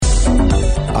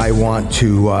I want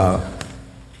to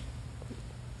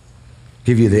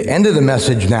give you the end of the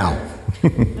message now.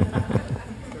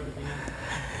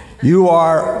 You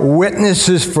are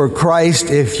witnesses for Christ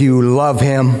if you love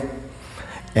him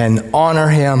and honor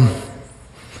him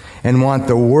and want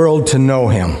the world to know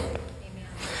him.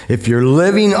 If you're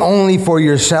living only for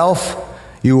yourself,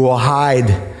 you will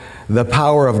hide the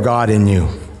power of God in you.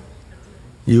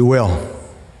 You will.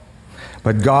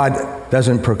 But God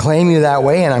doesn't proclaim you that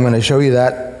way, and I'm going to show you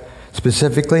that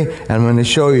specifically, and I'm going to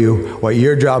show you what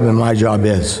your job and my job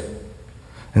is.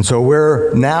 And so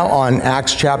we're now on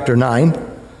Acts chapter 9.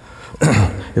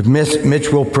 If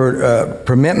Mitch will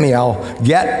permit me, I'll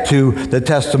get to the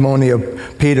testimony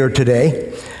of Peter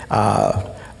today.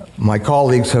 My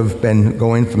colleagues have been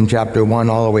going from chapter 1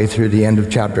 all the way through the end of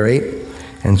chapter 8,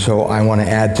 and so I want to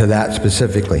add to that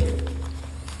specifically.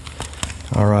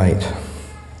 All right.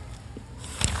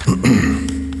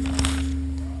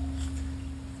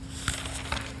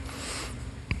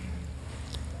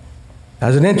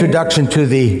 As an introduction to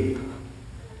the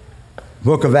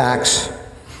book of Acts,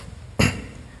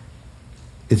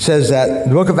 it says that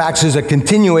the book of Acts is a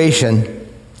continuation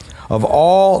of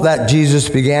all that Jesus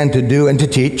began to do and to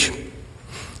teach.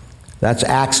 That's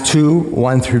Acts 2,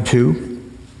 1 through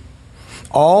 2.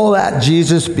 All that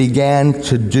Jesus began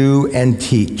to do and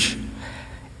teach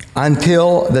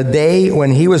until the day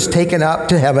when he was taken up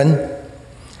to heaven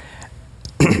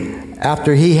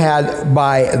after he had,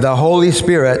 by the Holy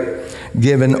Spirit,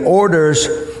 given orders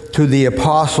to the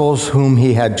apostles whom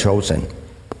he had chosen.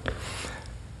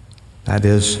 That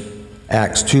is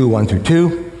Acts 2, 1 through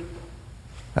 2.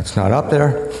 That's not up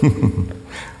there.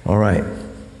 All right.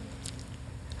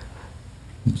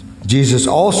 Jesus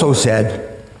also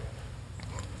said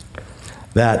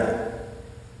that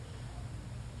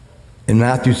in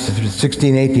Matthew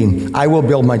 16, 18, I will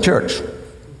build my church.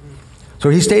 So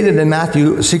he stated in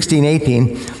Matthew 16,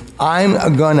 18,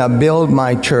 I'm going to build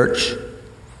my church.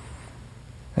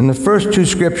 And the first two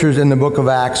scriptures in the book of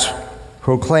Acts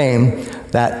proclaim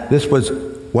that this was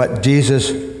what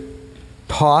Jesus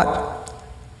taught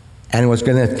and was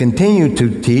going to continue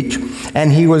to teach,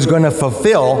 and he was going to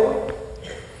fulfill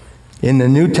in the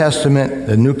New Testament,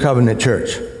 the New Covenant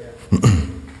church.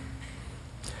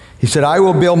 He said, I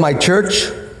will build my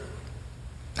church.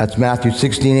 That's Matthew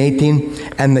 16,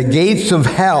 18. And the gates of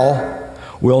hell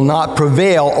will not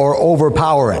prevail or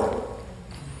overpower it.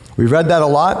 We've read that a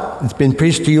lot. It's been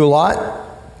preached to you a lot.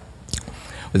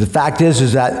 But the fact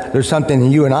is that there's something that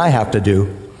you and I have to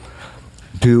do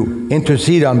to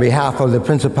intercede on behalf of the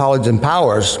principalities and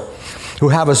powers who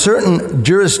have a certain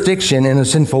jurisdiction in a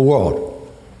sinful world.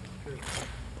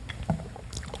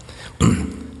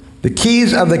 The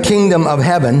keys of the kingdom of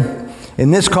heaven, in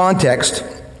this context,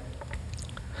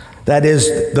 that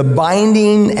is the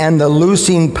binding and the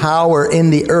loosing power in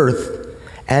the earth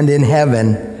and in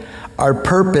heaven, are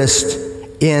purposed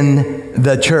in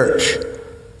the church.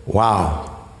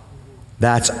 Wow.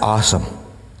 That's awesome.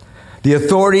 The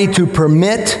authority to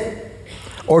permit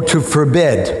or to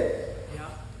forbid.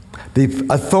 The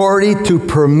authority to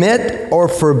permit or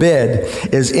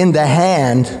forbid is in the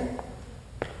hand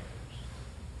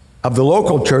of the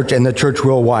local church and the church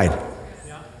worldwide.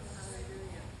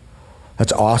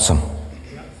 That's awesome.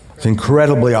 It's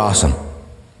incredibly awesome.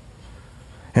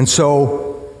 And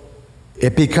so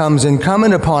it becomes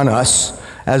incumbent upon us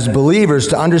as believers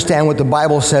to understand what the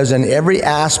Bible says in every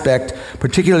aspect,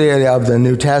 particularly of the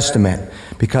New Testament.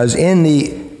 Because in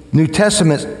the New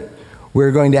Testament,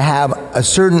 we're going to have a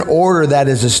certain order that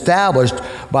is established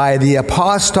by the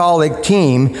apostolic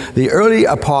team, the early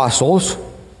apostles,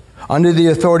 under the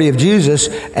authority of Jesus,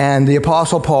 and the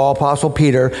Apostle Paul, Apostle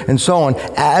Peter, and so on,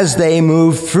 as they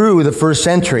move through the first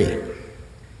century.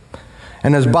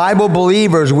 And as Bible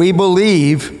believers, we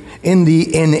believe in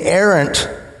the inerrant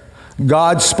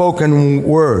God's spoken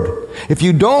word. If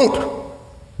you don't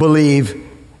believe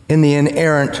in the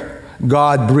inerrant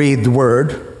God-breathed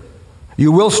word,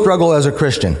 you will struggle as a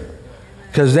Christian,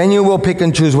 because then you will pick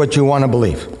and choose what you want to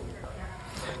believe.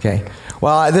 Okay?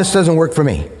 Well, this doesn't work for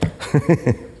me.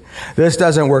 This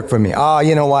doesn't work for me. Oh,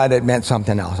 you know what? It meant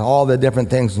something else. All the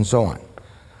different things and so on.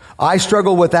 I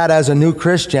struggled with that as a new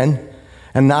Christian,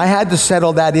 and I had to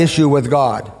settle that issue with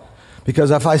God. Because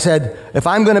if I said, if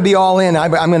I'm going to be all in,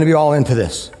 I'm going to be all into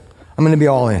this. I'm going to be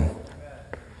all in.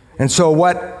 And so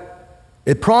what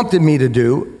it prompted me to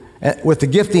do, with the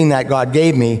gifting that God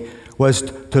gave me, was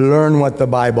to learn what the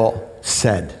Bible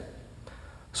said.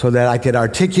 So that I could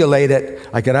articulate it,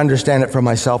 I could understand it for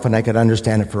myself, and I could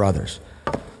understand it for others.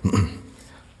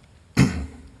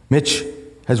 Mitch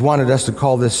has wanted us to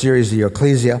call this series the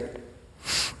Ecclesia,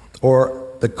 or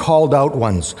the called out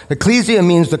ones. Ecclesia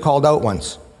means the called out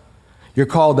ones. You're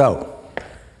called out.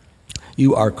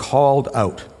 You are called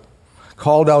out.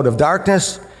 Called out of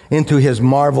darkness into his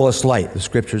marvelous light, the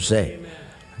scriptures say.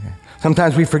 Okay.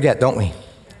 Sometimes we forget, don't we?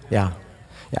 Yeah.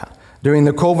 During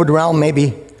the COVID realm,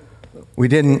 maybe we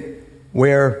didn't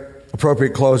wear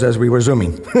appropriate clothes as we were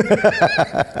Zooming.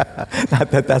 Not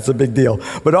that that's a big deal.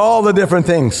 But all the different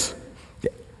things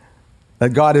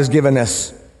that God has given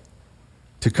us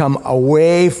to come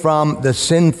away from the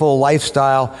sinful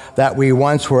lifestyle that we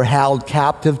once were held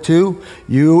captive to.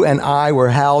 You and I were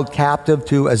held captive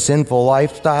to a sinful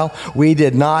lifestyle. We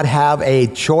did not have a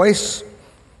choice,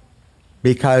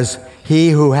 because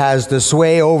he who has the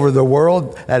sway over the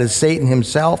world, that is Satan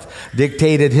himself,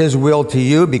 dictated his will to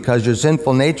you, because your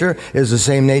sinful nature is the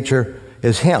same nature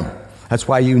as him. That's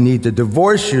why you need to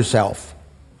divorce yourself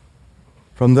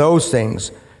from those things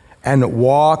and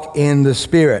walk in the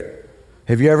Spirit.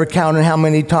 Have you ever counted how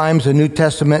many times the New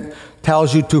Testament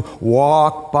tells you to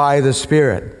walk by the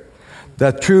Spirit?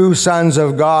 The true sons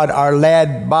of God are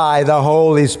led by the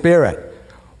Holy Spirit.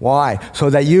 Why?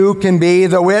 So that you can be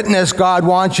the witness God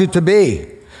wants you to be.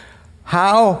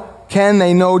 How can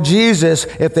they know Jesus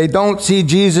if they don't see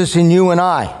Jesus in you and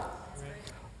I?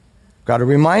 Got to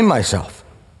remind myself.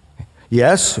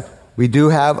 Yes, we do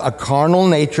have a carnal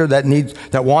nature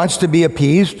that wants to be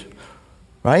appeased,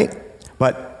 right?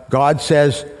 But God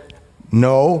says,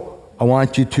 no, I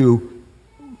want you to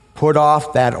put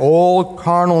off that old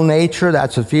carnal nature.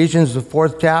 That's Ephesians, the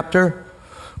 4th chapter,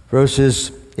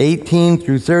 verses 18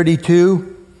 through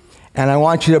 32. And I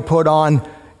want you to put on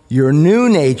your new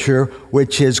nature,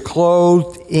 which is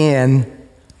clothed in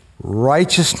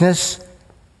righteousness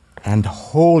and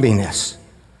holiness.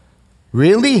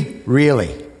 Really?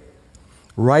 Really?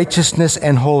 Righteousness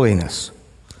and holiness.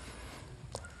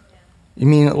 You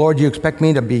mean, Lord, you expect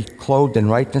me to be clothed in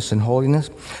righteousness and holiness?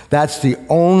 That's the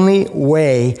only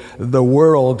way the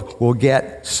world will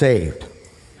get saved.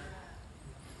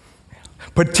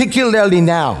 Particularly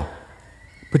now.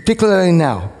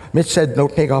 Mitch said,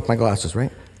 don't take off my glasses,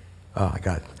 right? Oh, I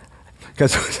got it.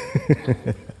 Because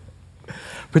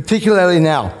particularly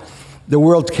now, the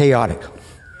world's chaotic.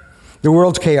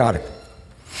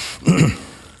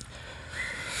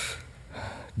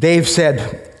 Dave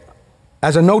said,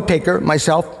 as a note taker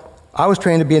myself, I was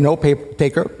trained to be a note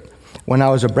taker when I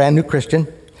was a brand new Christian,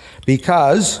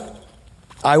 because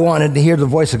I wanted to hear the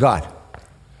voice of God.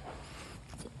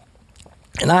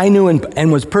 And I knew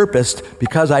and was purposed,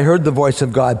 because I heard the voice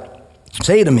of God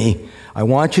say to me, I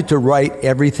want you to write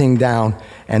everything down,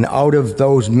 and out of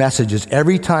those messages,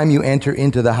 every time you enter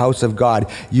into the house of God,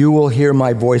 you will hear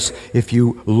my voice if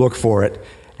you look for it,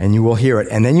 and you will hear it.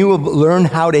 And then you will learn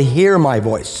how to hear my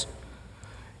voice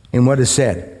in what is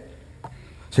said.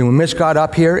 See, when Mitch got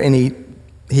up here and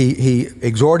he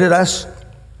exhorted us,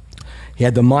 he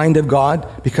had the mind of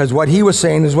God, because what he was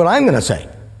saying is what I'm going to say.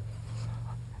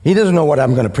 He doesn't know what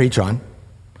I'm going to preach on,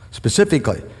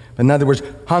 specifically. In other words,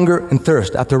 hunger and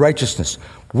thirst after righteousness,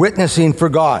 witnessing for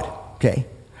God, okay?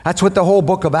 That's what the whole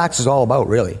book of Acts is all about,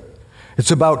 really.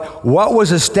 It's about what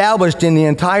was established in the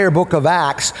entire book of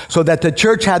Acts so that the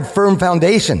church had firm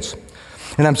foundations.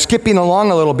 And I'm skipping along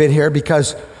a little bit here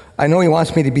because I know he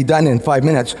wants me to be done in 5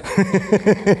 minutes.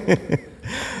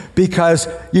 Because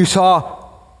you saw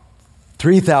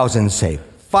 3,000 saved,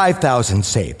 5,000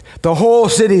 saved. The whole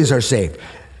cities are saved.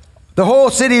 The whole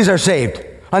cities are saved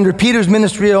under Peter's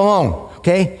ministry alone,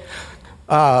 okay?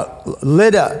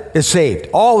 Lydda is saved.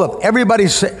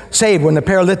 Everybody's saved when the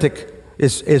paralytic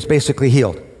is basically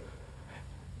healed.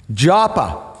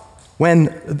 Joppa,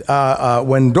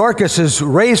 when Dorcas is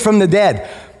raised from the dead,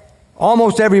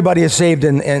 almost everybody is saved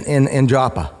in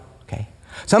Joppa, okay?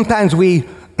 Sometimes we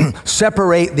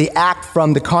separate the act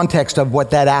from the context of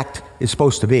what that act is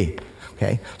supposed to be.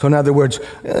 Okay? So in other words,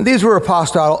 these were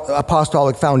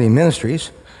apostolic founding ministries.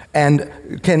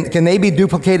 And can they be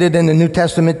duplicated in the New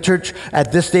Testament church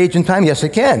at this stage in time? Yes,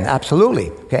 it can. Absolutely.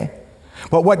 Okay?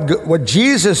 But what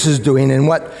Jesus is doing and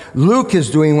what Luke is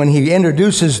doing when he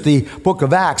introduces the book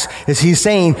of Acts is he's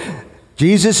saying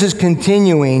Jesus is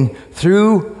continuing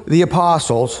through the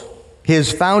apostles,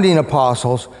 his founding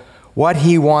apostles, what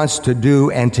he wants to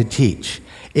do and to teach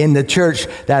in the church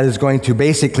that is going to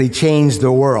basically change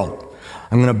the world.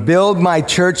 I'm going to build my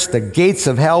church. The gates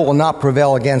of hell will not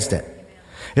prevail against it.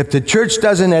 If the church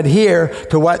doesn't adhere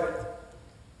to what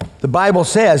the Bible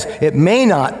says, it may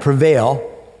not prevail.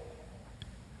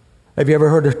 Have you ever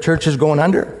heard of churches going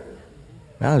under?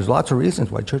 Now, there's lots of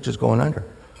reasons why churches going under.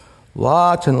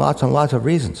 Lots and lots and lots of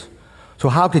reasons. So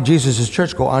how could Jesus'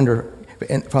 church go under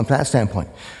from that standpoint?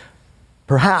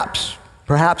 Perhaps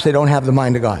they don't have the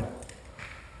mind of God.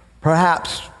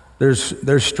 Perhaps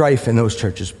there's strife in those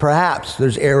churches. Perhaps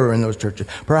there's error in those churches.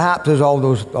 Perhaps there's all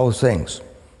those things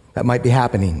that might be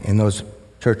happening in those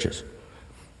churches.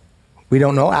 We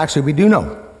don't know. Actually, we do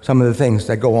know some of the things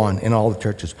that go on in all the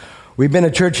churches. We've been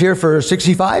a church here for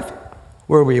 65.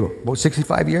 Where are we? About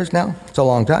 65 years now? It's a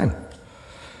long time.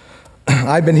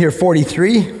 I've been here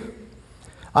 43.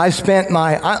 I'm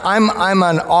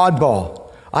an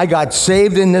oddball. I got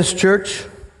saved in this church,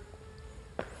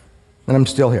 and I'm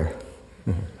still here.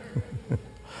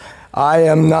 I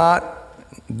am not,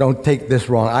 don't take this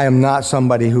wrong, I am not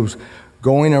somebody who's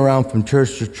going around from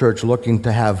church to church looking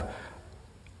to have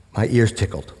my ears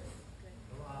tickled.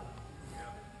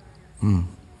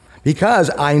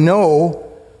 Because I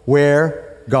know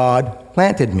where God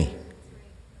planted me.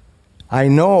 I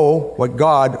know what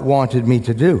God wanted me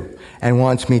to do and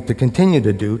wants me to continue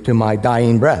to do to my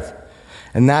dying breath.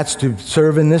 And that's to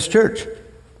serve in this church.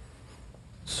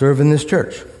 Serve in this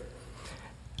church.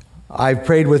 I've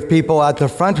prayed with people at the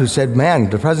front who said, man,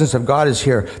 the presence of God is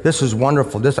here. This is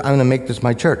wonderful. I'm going to make this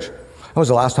my church. That was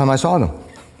the last time I saw them.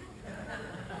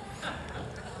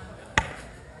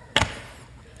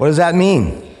 What does that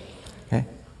mean? Okay?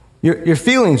 Your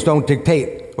feelings don't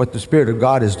dictate what the Spirit of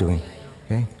God is doing.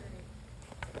 Okay?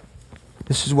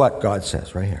 This is what God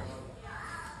says right here.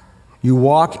 You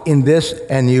walk in this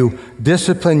and you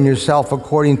discipline yourself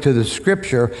according to the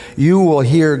Scripture, you will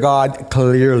hear God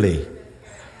clearly.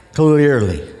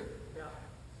 Clearly.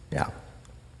 Yeah.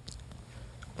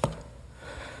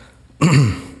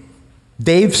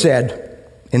 Dave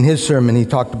said in his sermon, he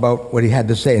talked about what he had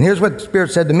to say. And here's what the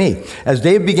Spirit said to me. As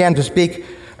Dave began to speak,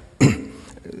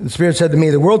 the Spirit said to me,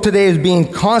 the world today is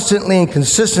being constantly and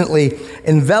consistently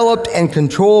enveloped and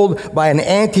controlled by an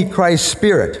antichrist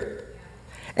spirit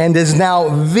and is now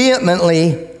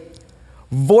vehemently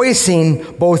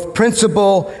voicing both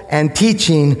principle and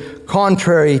teaching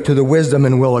contrary to the wisdom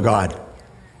and will of God.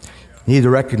 You need to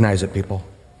recognize it, people.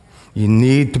 You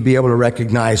need to be able to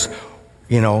recognize,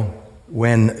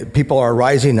 when people are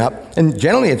rising up, and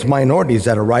generally it's minorities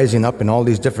that are rising up in all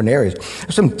these different areas.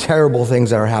 There's some terrible things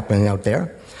that are happening out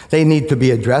there. They need to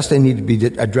be addressed. They need to be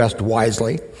addressed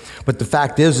wisely. But the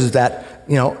fact is that,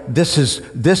 this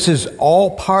is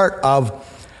all part of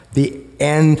the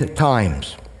end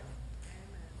times.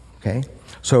 Okay?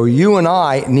 So you and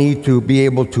I need to be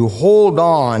able to hold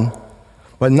on,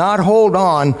 but not hold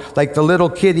on like the little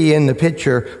kitty in the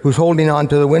picture who's holding on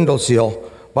to the windowsill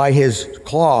by his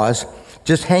claws,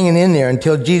 just hanging in there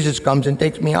until Jesus comes and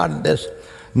takes me out of this.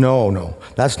 No.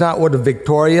 That's not what a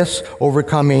victorious,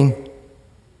 overcoming,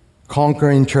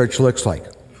 conquering church looks like.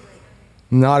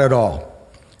 Not at all.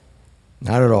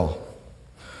 Not at all.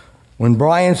 When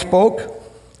Brian spoke,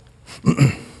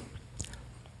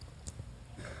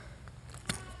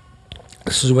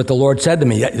 this is what the Lord said to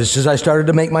me. This is I started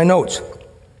to make my notes.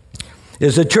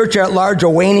 Is the church at large a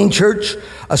waning church,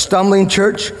 a stumbling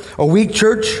church, a weak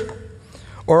church?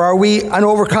 Or are we an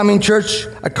overcoming church,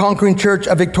 a conquering church,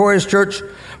 a victorious church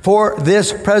for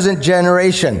this present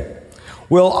generation?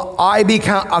 Will I be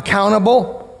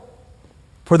accountable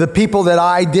for the people that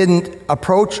I didn't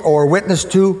approach or witness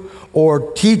to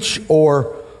or teach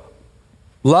or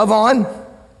love on?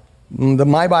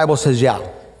 My Bible says, yeah,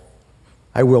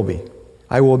 I will be.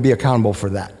 I will be accountable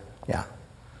for that. Yeah.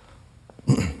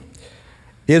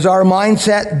 Is our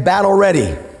mindset battle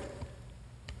ready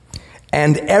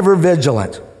and ever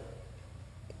vigilant?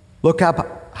 Look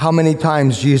up how many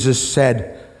times Jesus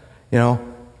said,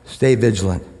 stay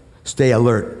vigilant, stay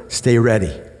alert, stay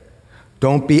ready.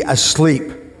 Don't be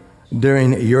asleep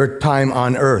during your time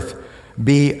on earth.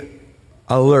 Be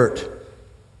alert.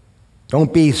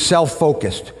 Don't be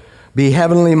self-focused. Be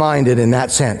heavenly minded in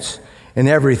that sense, in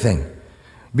everything.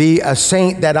 Be a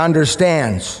saint that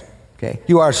understands. Okay?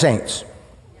 You are saints.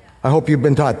 I hope you've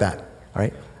been taught that. All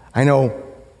right? I know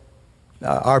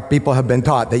our people have been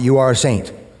taught that you are a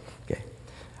saint. Okay?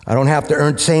 I don't have to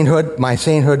earn sainthood. My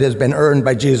sainthood has been earned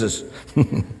by Jesus.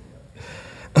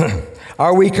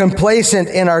 Are we complacent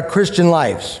in our Christian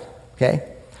lives?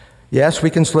 Okay? Yes, we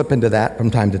can slip into that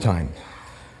from time to time.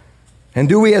 And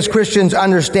do we as Christians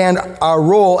understand our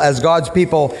role as God's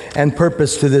people and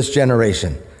purpose to this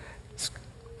generation?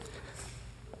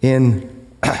 In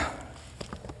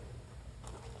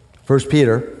 1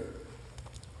 Peter,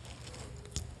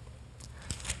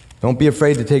 don't be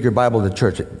afraid to take your Bible to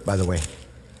church, by the way.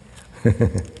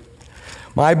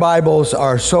 My Bibles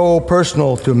are so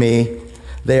personal to me,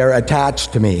 they are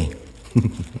attached to me.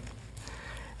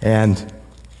 And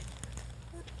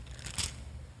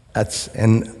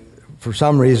for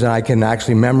some reason, I can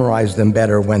actually memorize them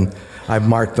better when I've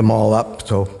marked them all up,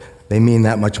 so they mean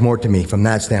that much more to me from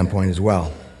that standpoint as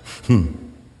well.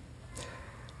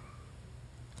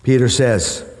 Peter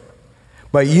says,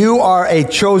 but you are a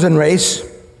chosen race,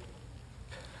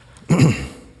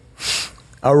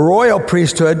 a royal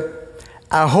priesthood,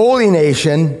 a holy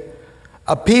nation,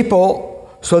 a people,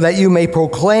 so that you may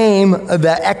proclaim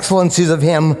the excellencies of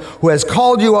him who has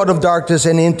called you out of darkness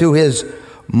and into his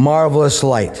marvelous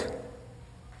light.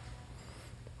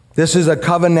 This is a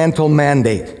covenantal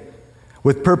mandate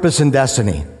with purpose and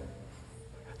destiny.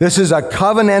 This is a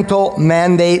covenantal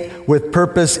mandate with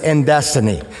purpose and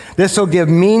destiny. This will give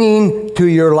meaning to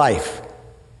your life.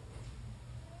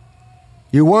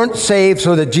 You weren't saved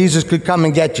so that Jesus could come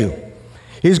and get you.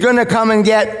 He's going to come and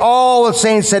get all the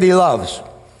saints that he loves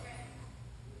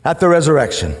at the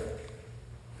resurrection.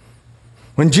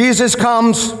 When Jesus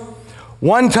comes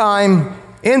one time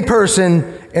in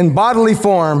person in bodily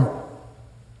form,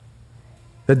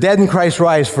 the dead in Christ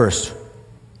rise first.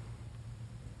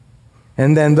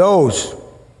 And then those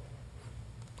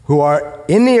who are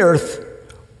in the earth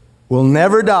will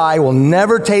never die, will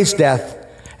never taste death,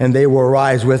 and they will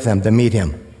rise with him to meet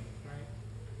him.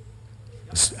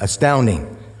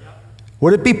 Astounding.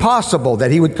 Would it be possible that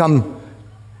he would come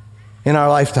in our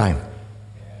lifetime?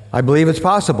 I believe it's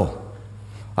possible.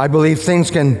 I believe things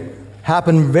can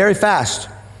happen very fast.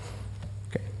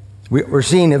 Okay. We're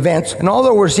seeing events, and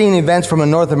although we're seeing events from a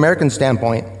North American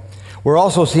standpoint, we're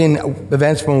also seeing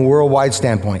events from a worldwide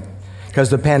standpoint, because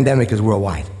the pandemic is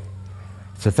worldwide.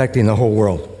 It's affecting the whole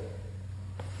world.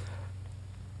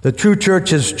 The true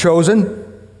church is chosen.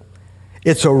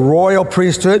 It's a royal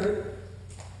priesthood.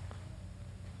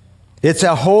 It's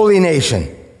a holy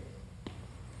nation.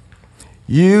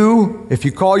 You, if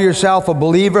you call yourself a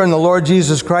believer in the Lord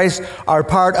Jesus Christ, are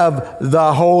part of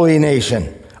the holy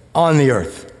nation on the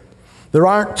earth. There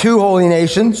aren't two holy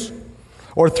nations,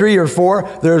 or three or four.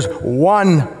 There's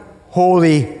one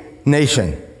holy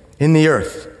nation in the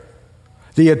earth.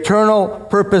 The eternal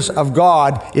purpose of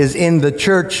God is in the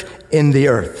church in the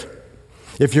earth.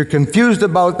 If you're confused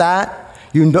about that,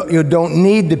 you don't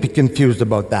need to be confused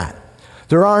about that.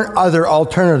 There aren't other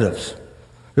alternatives.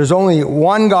 There's only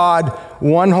one God,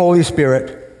 one Holy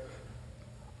Spirit,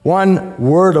 one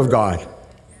Word of God.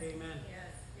 Amen.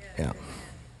 Yeah.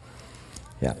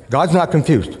 Yeah. God's not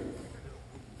confused.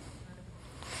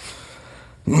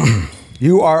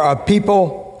 You are a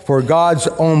people for God's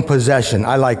own possession.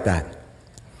 I like that.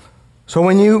 So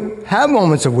when you have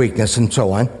moments of weakness and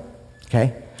so on,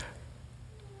 okay,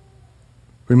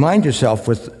 remind yourself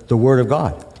with the Word of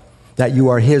God that you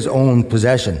are his own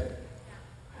possession.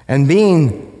 And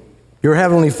being your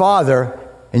heavenly Father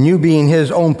and you being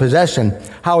his own possession,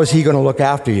 how is he going to look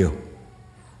after you?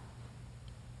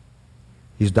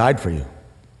 He's died for you.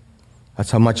 That's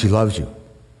how much he loves you.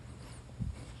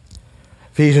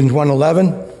 Ephesians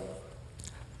 1:11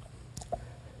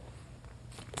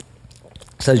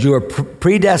 says you are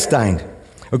predestined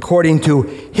according to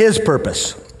his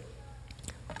purpose.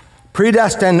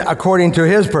 Predestined according to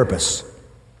his purpose.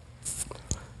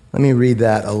 Let me read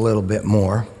that a little bit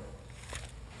more.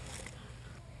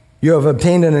 You have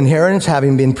obtained an inheritance,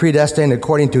 having been predestined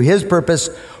according to his purpose,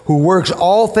 who works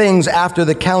all things after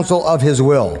the counsel of his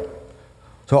will.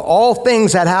 So all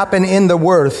things that happen in the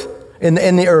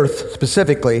earth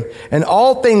specifically, and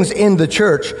all things in the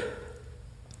church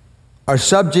are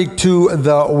subject to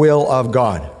the will of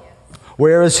God.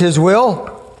 Where is his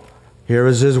will? Here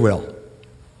is his will.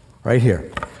 Right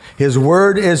here. His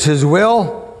word is his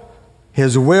will.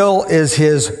 His will is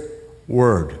his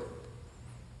word.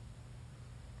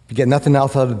 You get nothing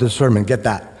else out of the sermon. Get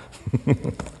that.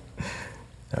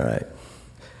 All right.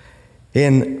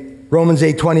 In Romans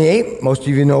 8:28, most of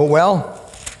you know it well.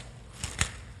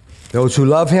 Those who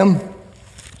love him,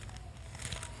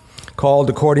 called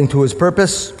according to his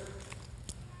purpose.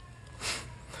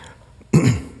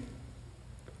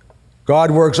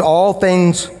 God works all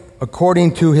things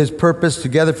according to his purpose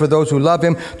together for those who love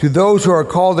him, to those who are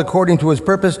called according to his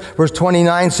purpose. Verse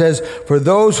 29 says, for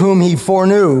those whom he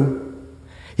foreknew,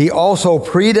 he also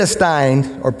predestined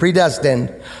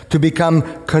to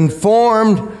become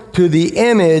conformed to the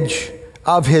image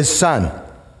of his Son.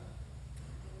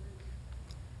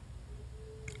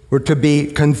 We're to be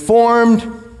conformed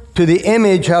to the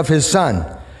image of his Son.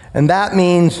 And that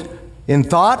means in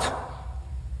thought,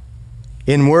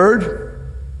 in word,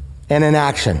 and in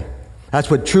action. That's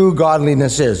what true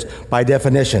godliness is, by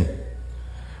definition.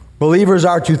 Believers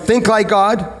are to think like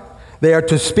God. They are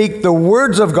to speak the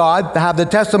words of God, to have the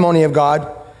testimony of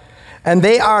God. And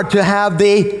they are to have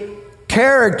the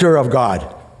character of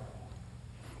God.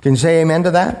 Can you say amen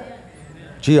to that?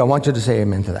 Amen. Gee, I want you to say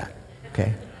amen to that.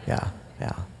 Okay? Yeah.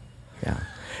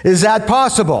 Is that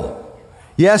possible?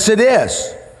 Yes, it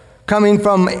is. Coming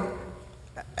from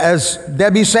as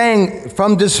Debbie's saying,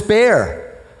 from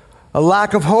despair, a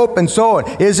lack of hope, and so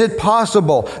on. Is it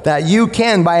possible that you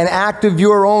can, by an act of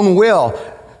your own will,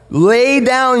 lay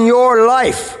down your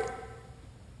life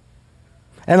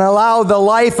and allow the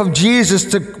life of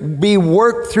Jesus to be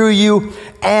worked through you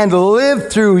and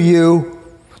live through you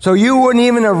so you wouldn't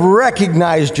even have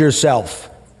recognized yourself?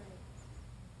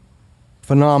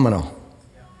 Phenomenal.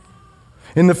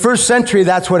 In the first century,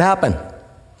 that's what happened.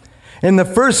 In the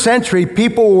first century,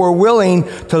 people were willing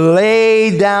to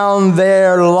lay down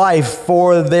their life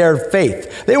for their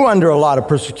faith. They were under a lot of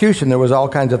persecution. There was all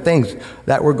kinds of things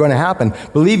that were going to happen.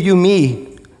 Believe you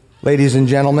me, ladies and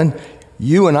gentlemen,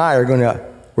 you and I are going to,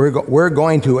 we're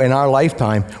going to, in our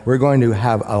lifetime, we're going to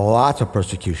have a lot of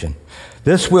persecution.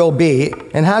 This will be,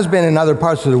 and has been in other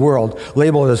parts of the world,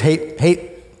 labeled as hate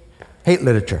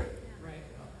literature.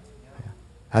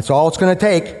 That's all it's going to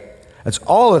take. That's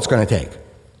all it's going to take.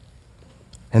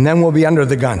 And then we'll be under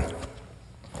the gun.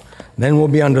 Then we'll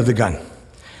be under the gun.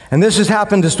 And this has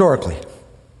happened historically.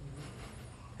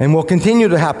 And will continue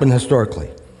to happen historically.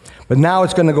 But now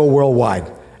it's going to go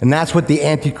worldwide. And that's what the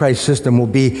Antichrist system will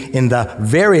be in the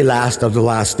very last of the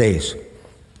last days.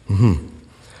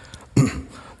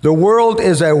 The world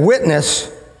is a witness.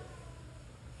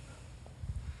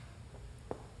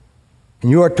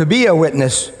 And you are to be a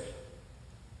witness,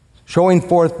 showing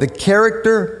forth the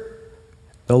character,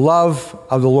 the love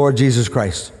of the Lord Jesus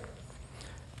Christ.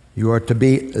 You are to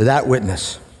be that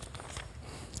witness.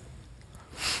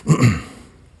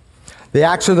 The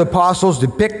Acts of the Apostles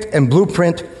depict and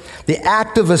blueprint the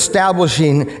act of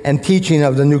establishing and teaching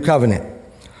of the new covenant.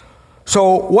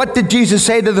 So, what did Jesus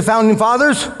say to the founding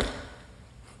fathers?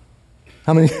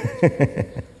 How many?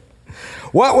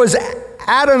 What was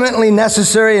adamantly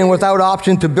necessary and without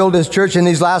option to build his church in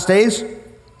these last days?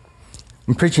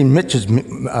 I'm preaching Mitch's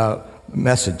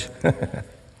message.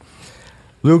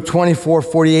 Luke 24,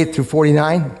 48 through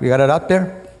 49. We got it up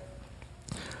there?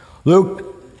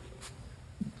 Luke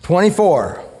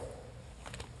 24.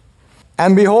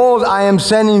 And behold, I am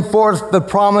sending forth the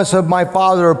promise of my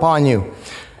Father upon you.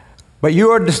 But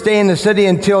you are to stay in the city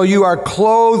until you are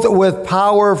clothed with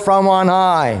power from on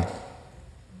high.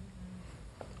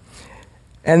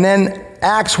 And then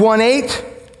Acts 1:8.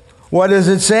 What does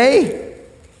it say? It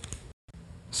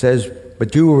says,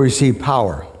 but you will receive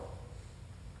power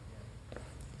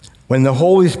when the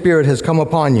Holy Spirit has come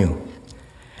upon you,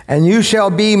 and you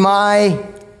shall be my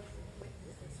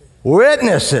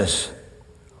witnesses.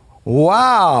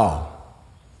 Wow.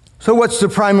 So what's the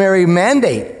primary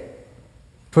mandate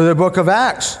for the book of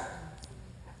Acts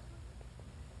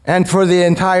and for the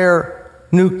entire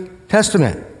New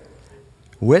Testament?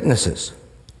 Witnesses.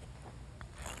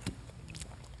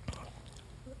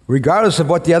 Regardless of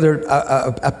what the other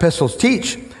epistles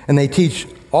teach, and they teach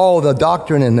all the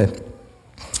doctrine and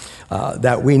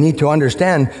that we need to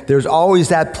understand, there's always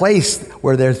that place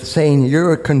where they're saying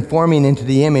you're conforming into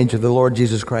the image of the Lord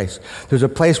Jesus Christ. There's a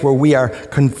place where we are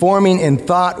conforming in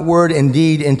thought, word, and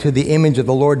deed into the image of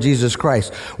the Lord Jesus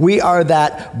Christ. We are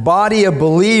that body of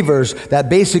believers that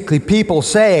basically people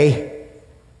say,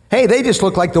 hey, they just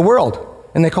look like the world,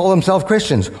 and they call themselves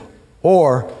Christians.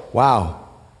 Or, wow,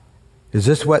 is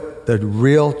this what the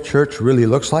real church really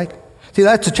looks like? See,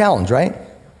 that's a challenge, right?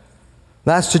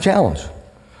 That's the challenge.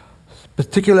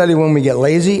 Particularly when we get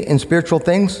lazy in spiritual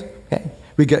things, okay?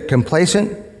 We get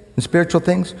complacent in spiritual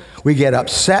things. We get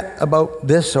upset about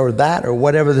this or that or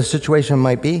whatever the situation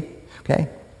might be, okay?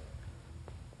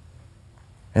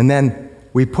 And then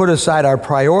we put aside our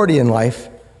priority in life,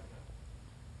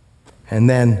 and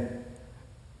then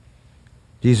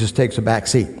Jesus takes a back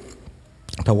seat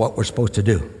to what we're supposed to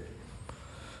do.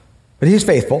 But he's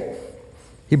faithful.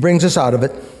 He brings us out of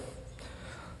it.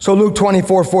 So Luke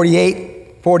 24,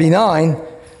 48, 49,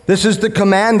 this is the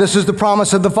command, this is the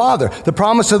promise of the Father. The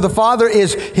promise of the Father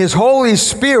is his Holy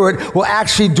Spirit will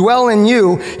actually dwell in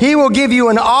you. He will give you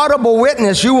an audible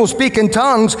witness. You will speak in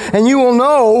tongues, and you will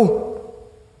know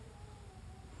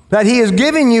that he is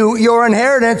giving you your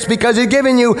inheritance because he's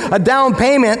giving you a down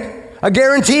payment, a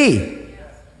guarantee.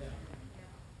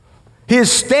 He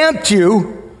has stamped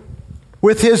you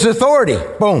with his authority.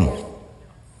 Boom.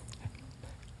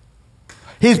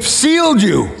 He's sealed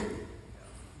you.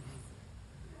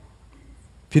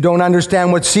 If you don't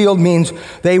understand what sealed means,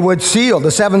 they would seal.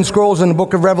 The 7 scrolls in the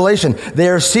book of Revelation, they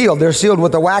are sealed. They're sealed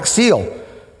with a wax seal,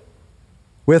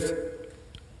 with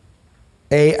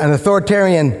an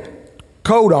authoritarian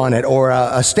code on it or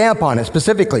a stamp on it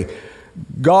specifically.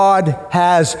 God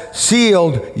has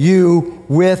sealed you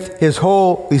with his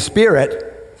Holy Spirit,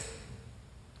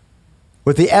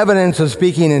 with the evidence of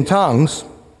speaking in tongues,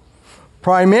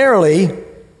 primarily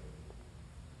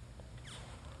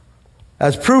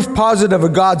as proof positive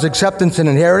of God's acceptance and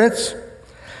inheritance,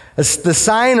 as the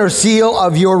sign or seal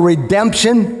of your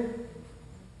redemption.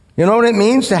 You know what it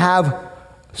means to have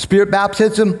Spirit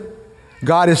baptism?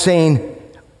 God is saying,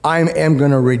 I am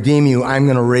going to redeem you. I'm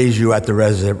going to raise you at the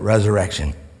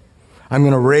resurrection. I'm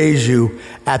going to raise you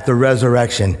at the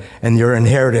resurrection, and your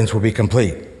inheritance will be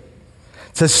complete.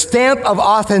 It's a stamp of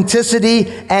authenticity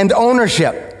and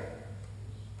ownership.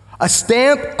 A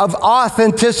stamp of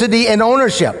authenticity and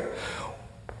ownership.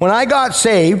 When I got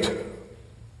saved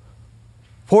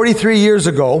 43 years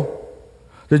ago,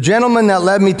 the gentleman that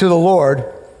led me to the Lord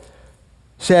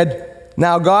said,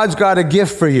 now God's got a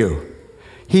gift for you.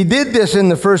 He did this in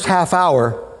the first half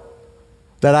hour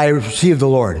that I received the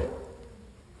Lord.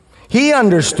 He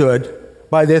understood,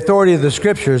 by the authority of the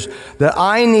Scriptures, that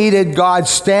I needed God's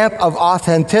stamp of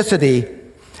authenticity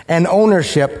and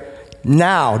ownership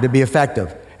now to be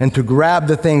effective and to grab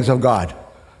the things of God.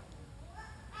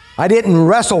 I didn't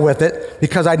wrestle with it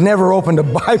because I'd never opened a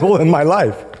Bible in my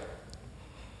life.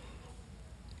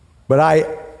 But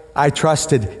I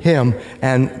trusted Him,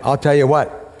 and I'll tell you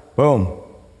what, boom,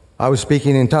 I was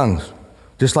speaking in tongues,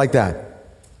 just like that.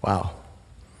 Wow.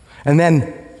 And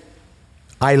then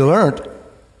I learned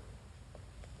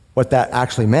what that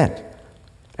actually meant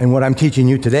and what I'm teaching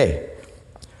you today.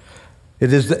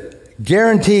 It is the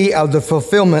guarantee of the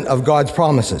fulfillment of God's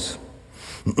promises.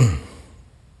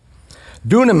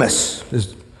 Dunamis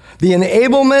is the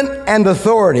enablement and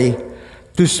authority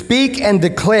to speak and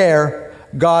declare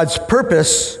God's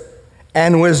purpose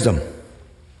and wisdom.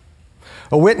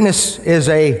 A witness is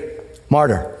a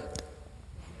martyr.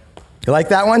 You like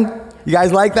that one? You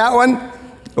guys like that one?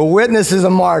 A witness is a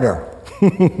martyr.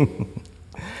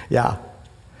 Yeah.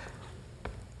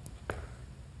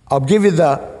 I'll give you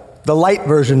the light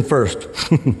version first.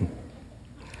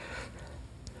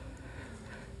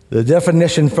 The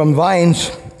definition from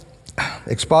Vine's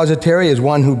expository is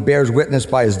one who bears witness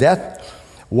by his death.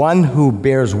 One who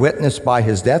bears witness by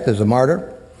his death is a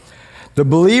martyr. The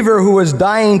believer who is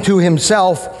dying to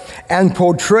himself and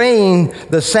portraying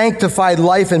the sanctified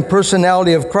life and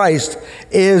personality of Christ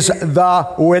is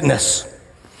the witness.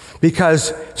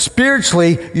 Because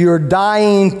spiritually, you're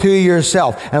dying to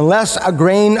yourself. Unless a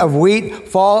grain of wheat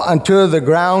fall onto the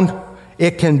ground,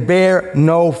 it can bear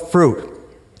no fruit.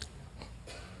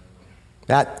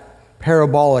 That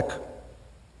parabolic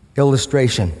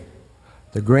illustration.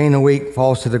 The grain of wheat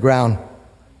falls to the ground,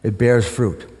 it bears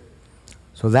fruit.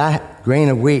 So that grain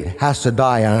of wheat has to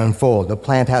die and unfold. The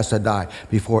plant has to die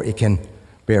before it can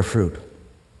bear fruit.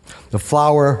 The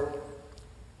flower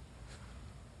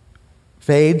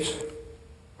fades,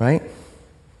 right?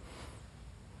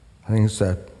 I think it's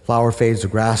the flower fades, the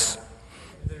grass.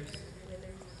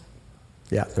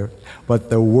 Yeah, but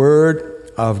the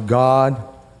word of God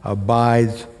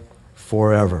abides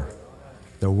forever.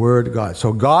 The word of God.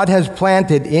 So God has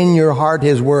planted in your heart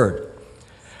His word.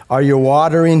 Are you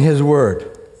watering His word?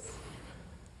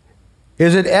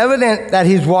 Is it evident that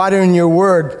He's watering your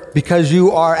word because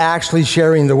you are actually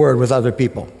sharing the word with other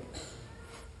people?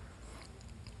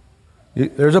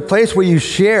 There's a place where you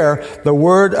share the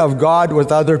word of God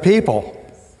with other people.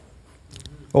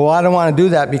 Well, I don't want to do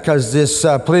that because this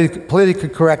politically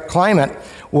correct climate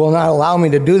will not allow me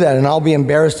to do that, and I'll be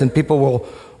embarrassed and people will,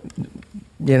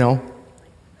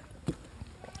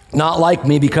 not like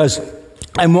me because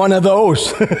I'm one of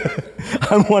those.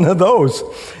 I'm one of those.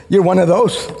 You're one of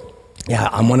those? Yeah,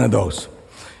 I'm one of those.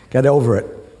 Get over it.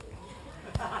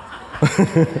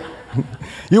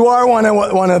 You are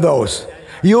one of those.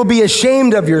 You'll be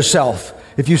ashamed of yourself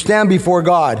if you stand before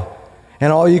God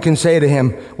and all you can say to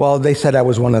Him, well, they said I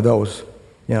was one of those,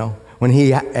 when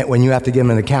you have to give Him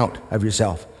an account of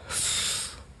yourself.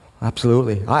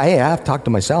 Absolutely. I have to talk to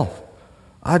myself.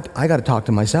 I got to talk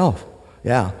to myself.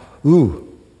 Yeah. Ooh.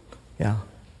 Yeah.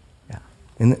 Yeah.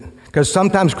 Because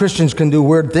sometimes Christians can do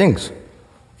weird things.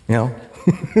 Don't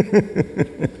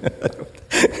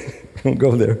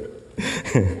go there.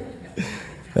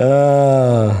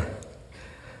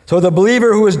 So the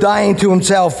believer who is dying to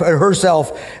himself or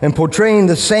herself and portraying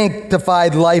the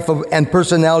sanctified life and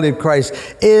personality of Christ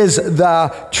is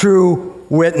the true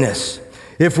witness.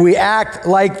 If we act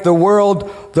like the world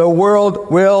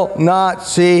will not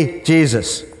see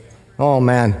Jesus. Oh,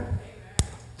 man.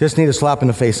 Just need a slap in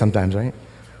the face sometimes, right?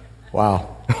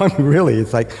 Wow. I mean, really,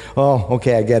 it's like, oh,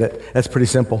 okay, I get it. That's pretty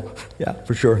simple. Yeah,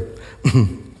 for sure.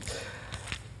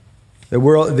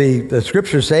 The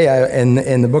scriptures say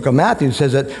in the book of Matthew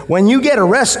says that when you get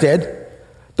arrested,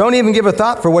 don't even give a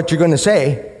thought for what you're going to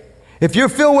say. If you're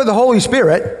filled with the Holy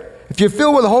Spirit,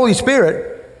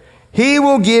 He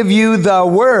will give you the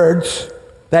words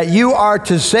that you are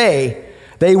to say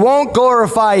They won't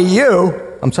glorify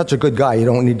you. I'm such a good guy, you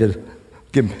don't need to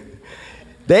give.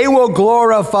 They will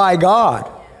glorify God.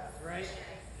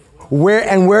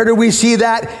 Where do we see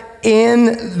that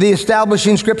in the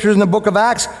establishing scriptures in the book of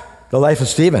Acts? The life of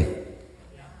Stephen.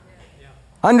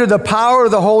 Under the power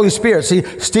of the Holy Spirit. See,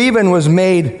 Stephen was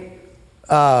made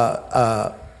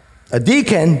a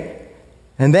deacon,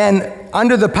 and then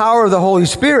under the power of the Holy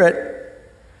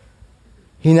Spirit,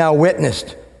 he now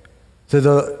witnessed to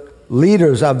the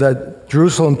leaders of the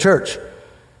Jerusalem church.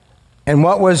 And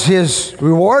what was his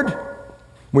reward?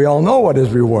 We all know what his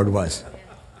reward was.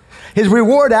 His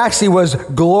reward actually was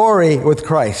glory with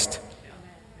Christ.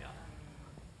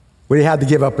 But he had to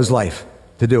give up his life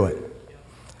to do it.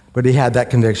 But he had that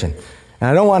conviction. And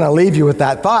I don't want to leave you with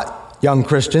that thought, young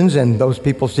Christians and those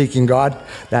people seeking God,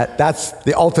 that that's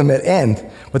the ultimate end.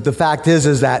 But the fact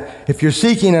is that if you're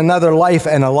seeking another life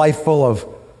and a life full of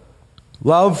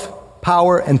love,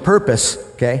 power, and purpose,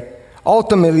 okay,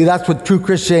 ultimately that's what true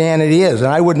Christianity is.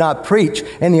 And I would not preach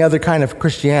any other kind of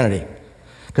Christianity.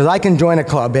 Because I can join a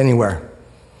club anywhere.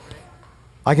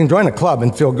 I can join a club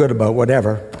and feel good about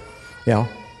whatever, you know,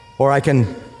 or I can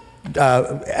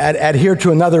adhere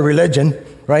to another religion,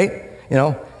 right? You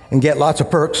know, and get lots of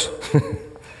perks.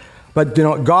 But, you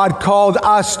know, God called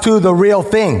us to the real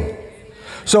thing.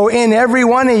 So in every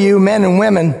one of you, men and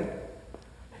women,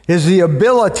 is the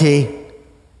ability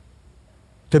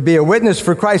to be a witness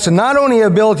for Christ. And not only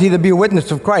ability to be a witness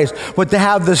of Christ, but to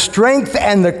have the strength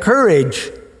and the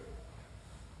courage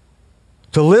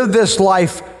to live this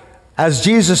life as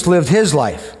Jesus lived his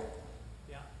life.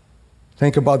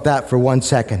 Think about that for 1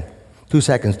 second, 2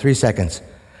 seconds, 3 seconds.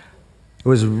 He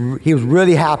was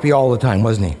really happy all the time,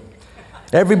 wasn't he?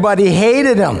 Everybody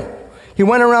hated him. He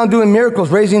went around doing miracles,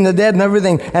 raising the dead and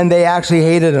everything, and they actually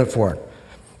hated him for it.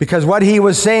 Because what he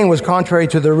was saying was contrary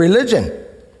to their religion.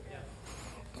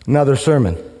 Another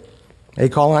sermon. Hey,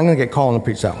 Colin, I'm going to get Colin to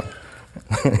preach that one.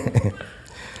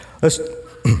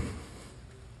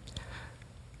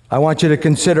 I want you to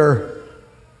consider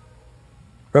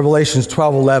Revelations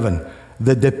 12:11,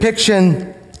 the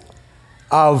depiction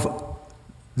of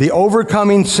the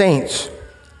overcoming saints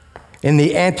in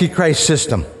the Antichrist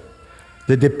system.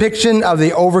 The depiction of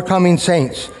the overcoming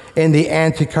saints in the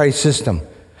Antichrist system. It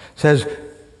says,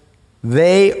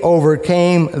 they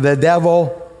overcame the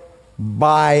devil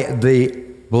by the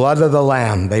blood of the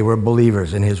Lamb. They were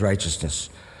believers in his righteousness.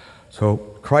 So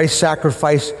Christ's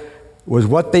sacrifice was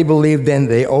what they believed in.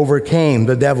 They overcame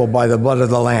the devil by the blood of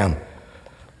the Lamb.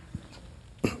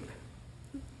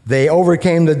 They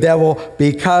overcame the devil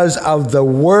because of the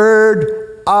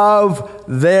word of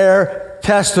their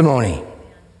testimony.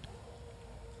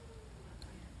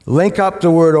 Link up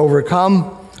the word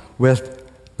overcome with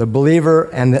the believer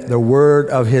and the word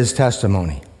of his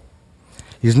testimony.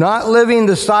 He's not living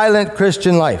the silent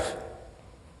Christian life.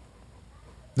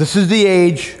 This is the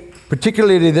age,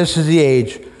 particularly this is the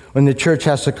age when the church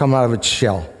has to come out of its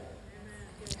shell.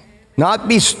 Not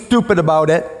be stupid about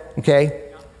it, okay?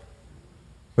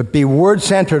 But be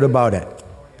word-centered about it.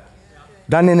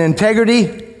 Done in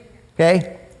integrity,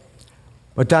 okay?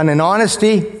 But done in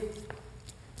honesty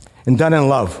and done in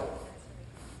love.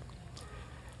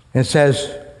 And it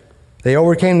says, they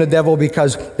overcame the devil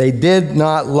because they did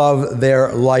not love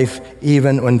their life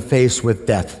even when faced with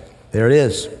death. There it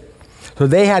is. So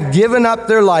they had given up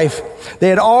their life. They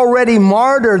had already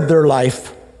martyred their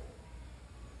life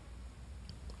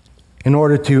in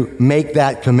order to make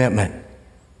that commitment.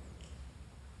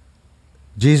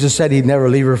 Jesus said he'd never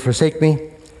leave or forsake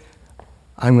me.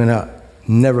 I'm going to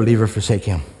never leave or forsake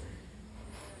him.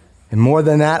 And more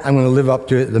than that, I'm going to live up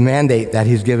to the mandate that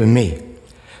he's given me.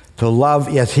 To love,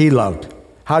 yes, he loved.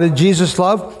 How did Jesus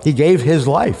love? He gave his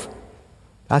life.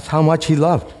 That's how much he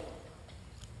loved.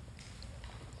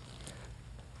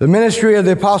 The ministry of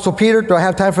the Apostle Peter, do I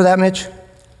have time for that, Mitch?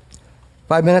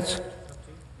 5 minutes?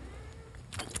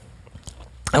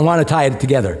 I want to tie it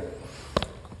together.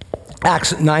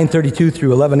 Acts 9:32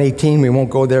 through 11:18. We won't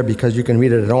go there because you can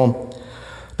read it at home.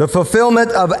 The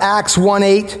fulfillment of Acts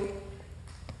 1:8.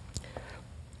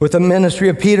 With the ministry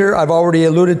of Peter, I've already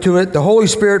alluded to it. The Holy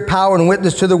Spirit, power and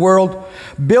witness to the world.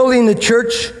 Building the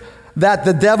church that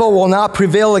the devil will not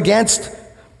prevail against.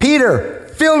 Peter,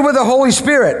 filled with the Holy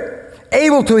Spirit,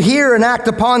 able to hear and act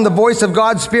upon the voice of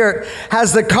God's Spirit,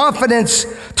 has the confidence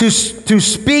to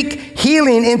speak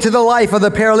healing into the life of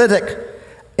the paralytic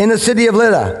in the city of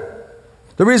Lydda.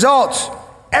 The results,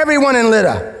 everyone in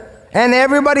Lydda and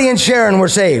everybody in Sharon were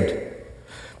saved.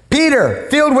 Peter,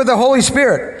 filled with the Holy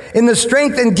Spirit, in the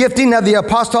strength and gifting of the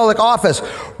apostolic office,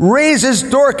 raises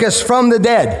Dorcas from the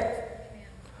dead.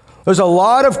 There's a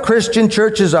lot of Christian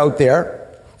churches out there,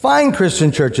 fine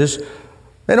Christian churches,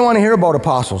 They don't want to hear about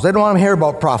apostles. They don't want to hear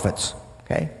about prophets.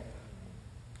 Okay?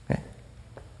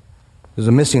 There's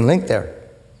a missing link there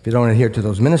if you don't adhere to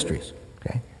those ministries.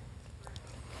 Okay?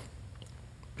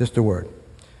 Just a word.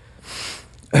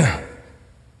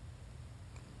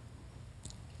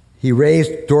 He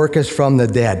raised Dorcas from the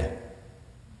dead.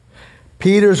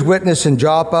 Peter's witness in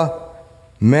Joppa,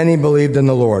 many believed in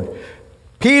the Lord.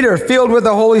 Peter, filled with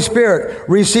the Holy Spirit,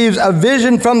 receives a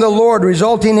vision from the Lord,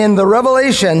 resulting in the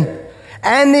revelation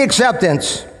and the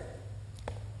acceptance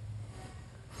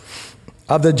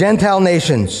of the Gentile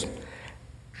nations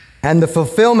and the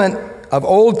fulfillment of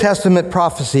Old Testament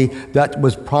prophecy that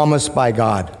was promised by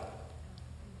God.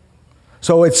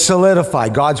 So it's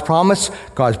solidified. God's promise,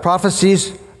 God's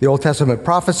prophecies, the Old Testament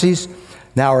prophecies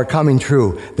now are coming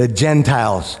true. The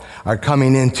Gentiles are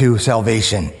coming into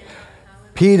salvation.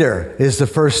 Peter is the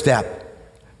first step.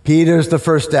 Peter's the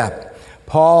first step.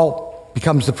 Paul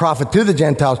becomes the prophet to the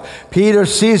Gentiles. Peter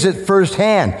sees it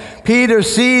firsthand. Peter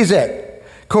sees it.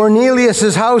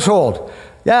 Cornelius' household.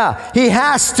 Yeah, he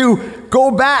has to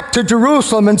go back to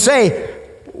Jerusalem and say,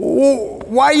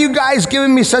 why are you guys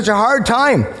giving me such a hard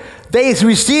time? They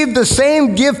received the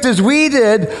same gift as we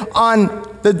did on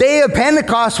the day of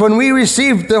Pentecost when we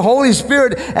received the Holy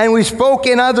Spirit and we spoke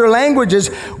in other languages.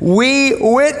 We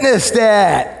witnessed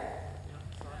it.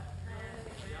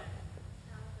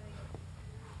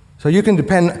 So you can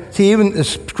depend. See, even the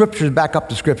scriptures back up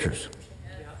the scriptures.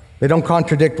 They don't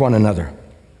contradict one another.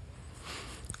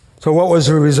 So what was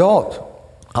the result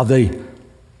of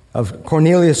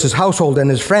Cornelius' household and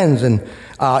his friends and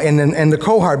the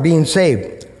cohort being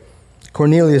saved?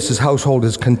 Cornelius' household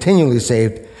is continually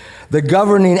saved. The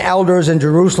governing elders in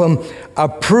Jerusalem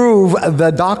approve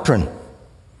the doctrine,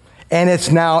 and it's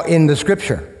now in the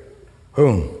scripture.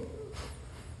 Boom.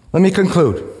 Let me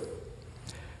conclude.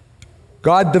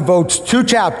 God devotes 2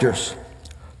 chapters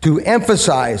to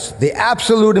emphasize the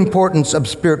absolute importance of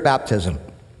Spirit baptism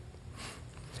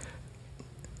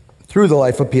through the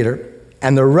life of Peter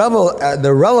and the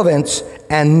relevance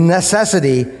and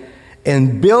necessity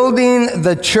in building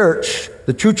the church,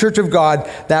 the true church of God,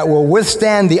 that will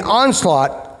withstand the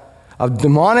onslaught of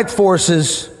demonic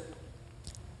forces,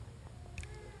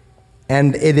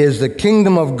 and it is the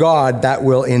kingdom of God that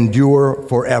will endure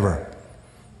forever.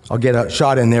 I'll get a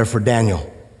shot in there for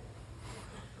Daniel.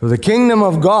 The kingdom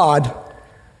of God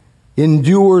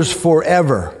endures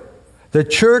forever. The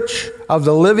church of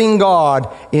the living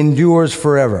God endures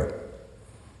forever,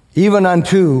 even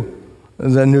unto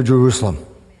the New Jerusalem.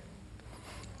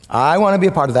 I want to be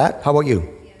a part of that. How about you?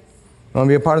 Yes. Want to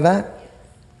be a part of that? Yes.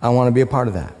 I want to be a part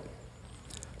of that.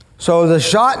 So the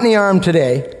shot in the arm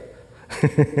today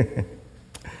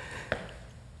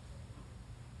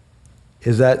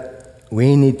is that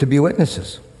we need to be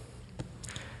witnesses.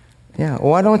 Yeah,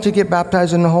 why don't you get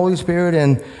baptized in the Holy Spirit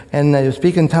and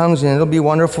speak in tongues and it'll be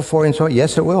wonderful for you and so on?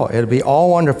 Yes, it will. It'll be all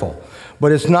wonderful.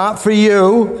 But it's not for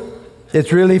you.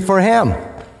 It's really for Him.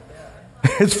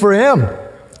 It's for Him.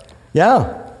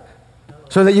 Yeah.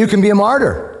 So that you can be a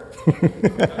martyr.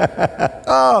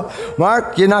 Oh,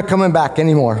 Mark, you're not coming back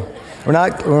anymore. We're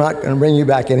not going to bring you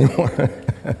back anymore.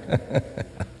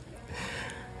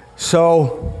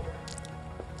 So,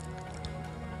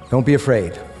 don't be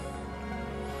afraid.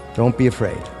 Don't be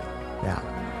afraid. Yeah.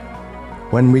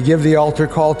 When we give the altar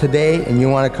call today and you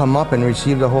want to come up and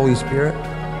receive the Holy Spirit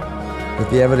with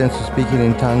the evidence of speaking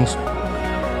in tongues,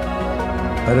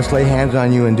 let us lay hands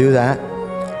on you and do that.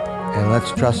 And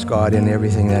let's trust God in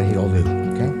everything that He'll do.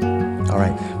 Okay? All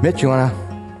right. Mitch, you want to...